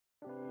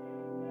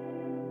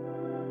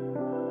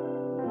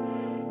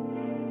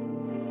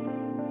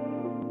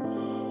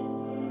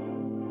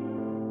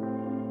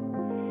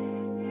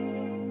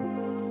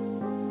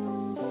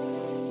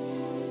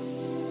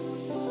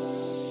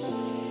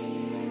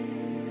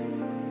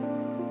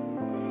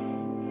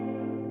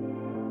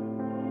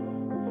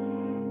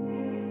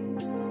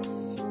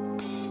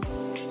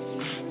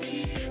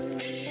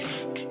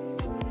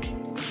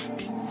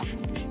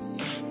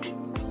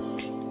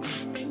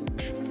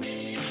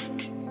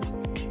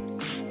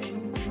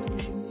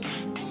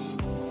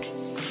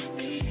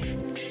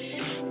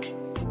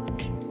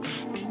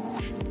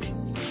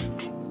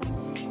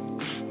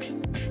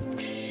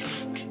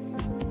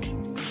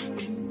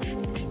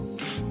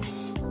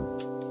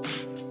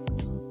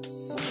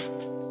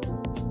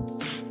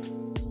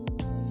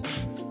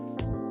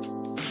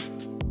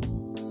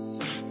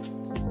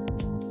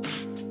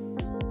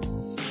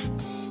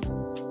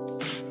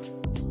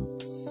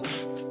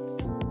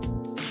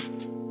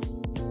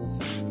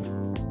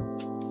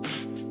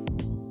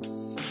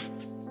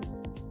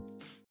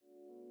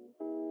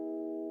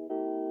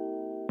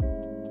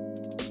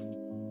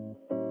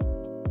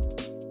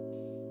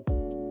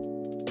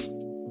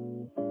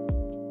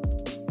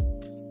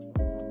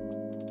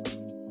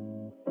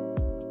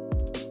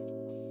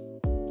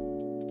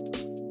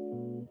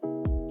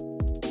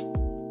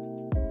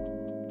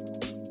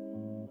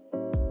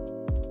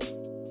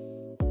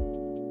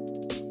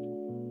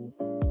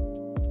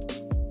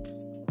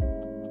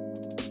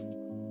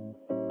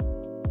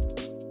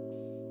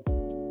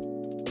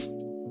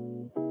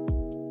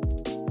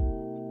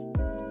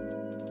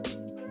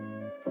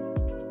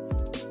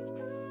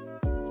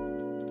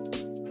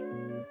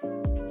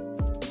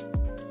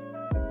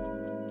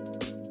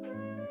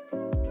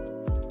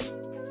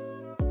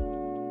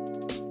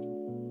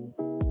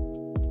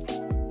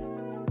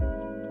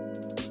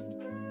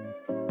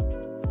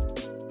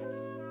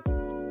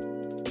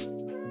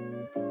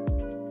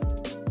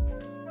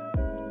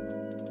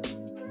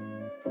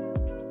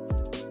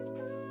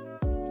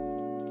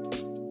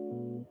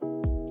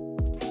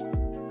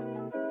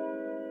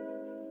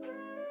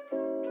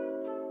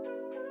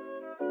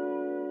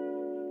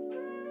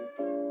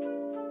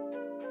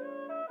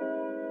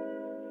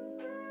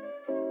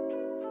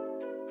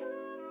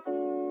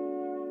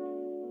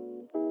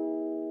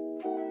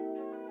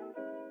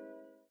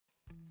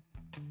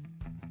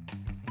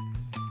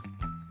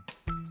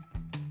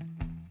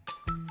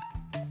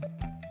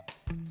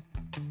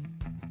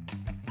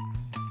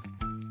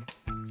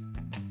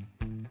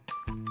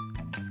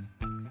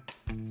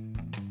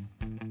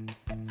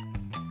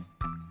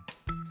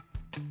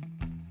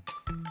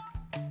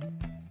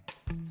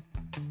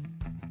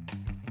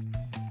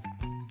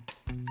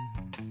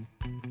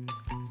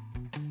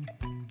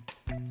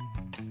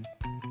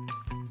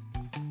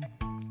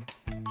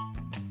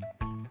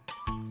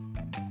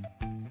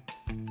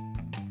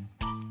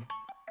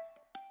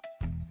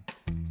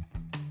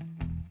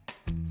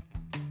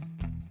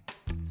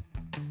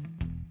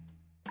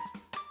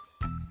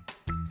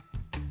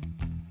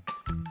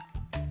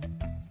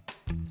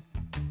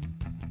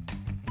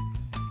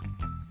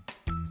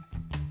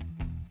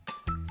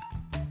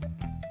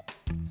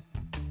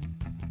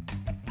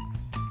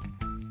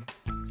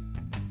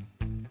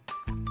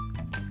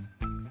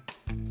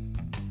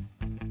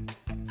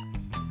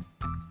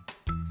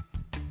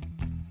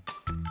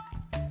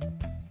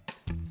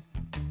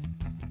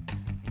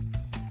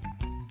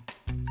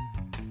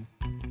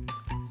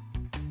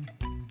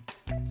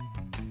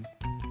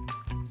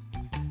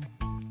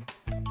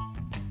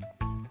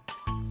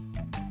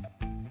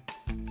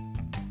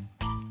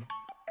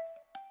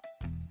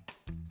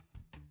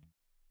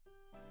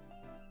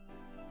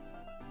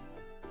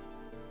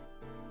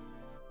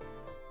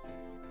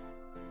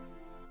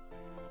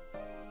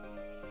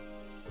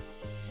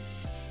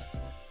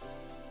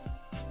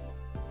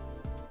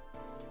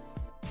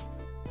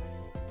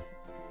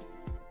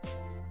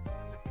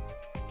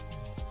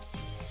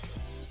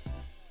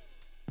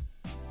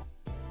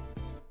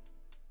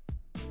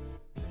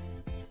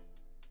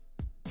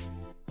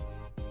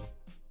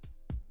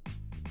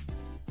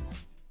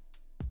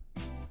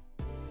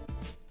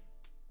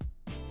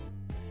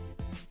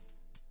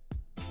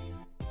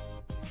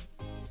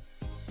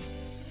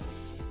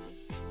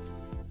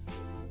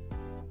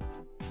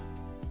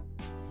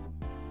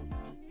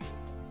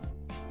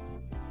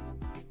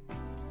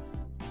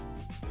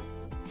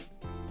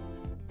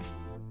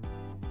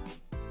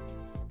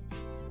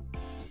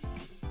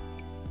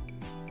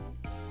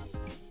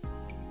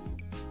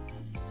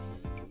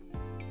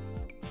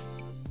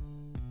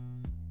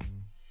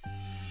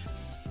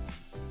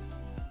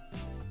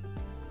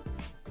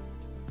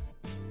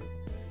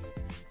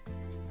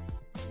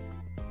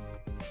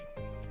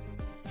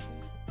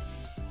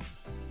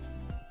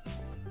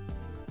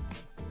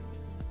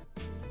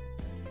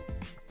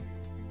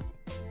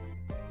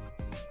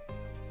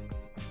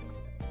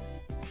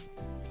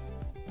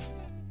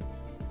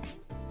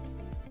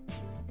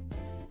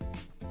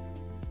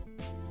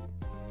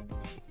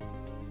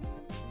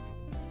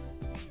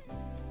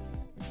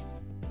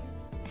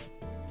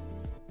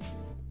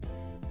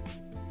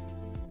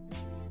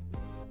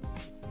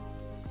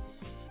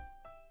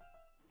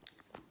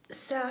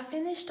So I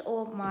finished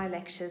all my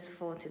lectures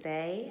for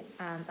today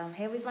and I'm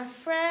here with my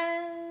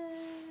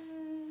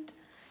friend.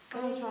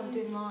 I'm trying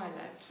to do my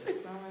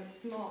lectures,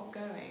 it's not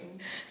going.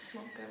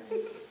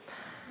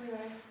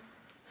 Anyway.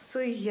 So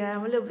yeah,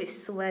 I'm a little bit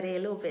sweaty, a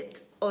little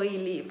bit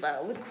oily,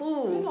 but we're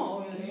cool. You're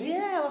not oily.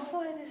 Yeah, I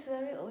find it's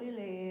very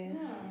oily.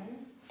 No.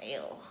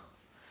 Ew,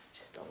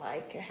 just don't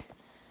like it.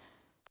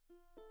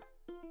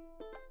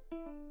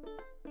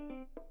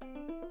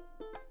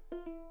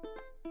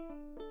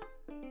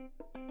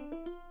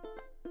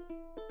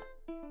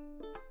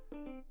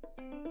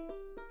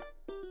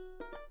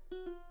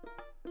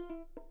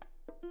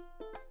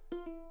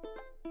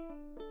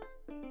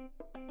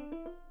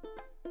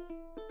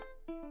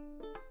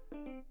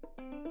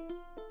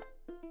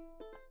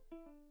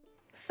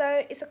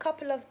 So it's a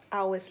couple of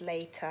hours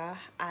later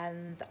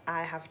and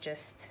I have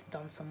just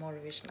done some more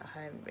revision at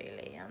home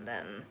really, and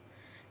then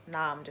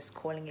now I'm just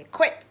calling it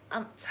quit.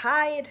 I'm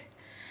tired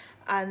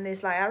and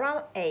it's like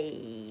around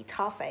 8,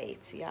 half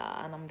 8,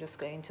 yeah, and I'm just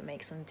going to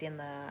make some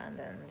dinner and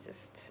then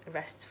just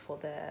rest for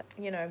the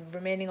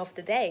remaining of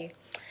the day.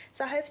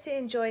 So I hope you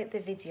enjoyed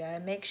the video.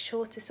 Make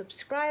sure to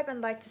subscribe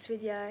and like this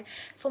video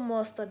for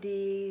more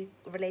study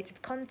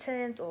related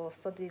content or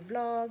study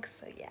vlogs.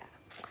 So yeah,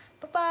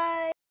 bye bye.